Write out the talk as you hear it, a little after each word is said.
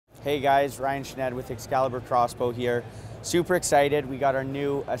Hey guys, Ryan Schned with Excalibur Crossbow here. Super excited. We got our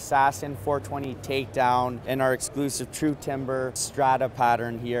new Assassin 420 takedown and our exclusive TrueTimber Strata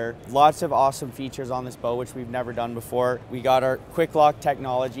pattern here. Lots of awesome features on this bow, which we've never done before. We got our quick Loc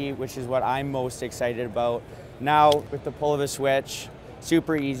technology, which is what I'm most excited about. Now, with the pull of a switch,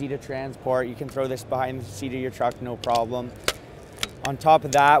 super easy to transport. You can throw this behind the seat of your truck, no problem. On top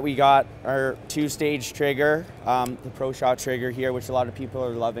of that, we got our two-stage trigger, the Pro Shot trigger here, which a lot of people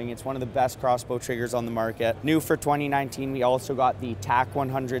are loving. It's one of the best crossbow triggers on the market. New for 2019, we also got the TAC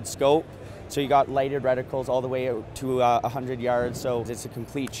 100 scope. So you got lighted reticles all the way out to 100 yards, so it's a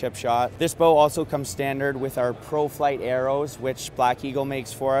complete chip shot. This bow also comes standard with our Pro Flight arrows, which Black Eagle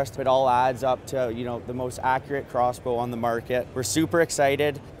makes for us. It all adds up to, the most accurate crossbow on the market. We're super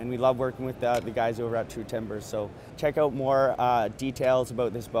excited, and we love working with the guys over at TrueTimber. So check out more details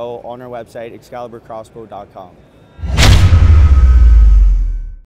about this bow on our website, excaliburcrossbow.com.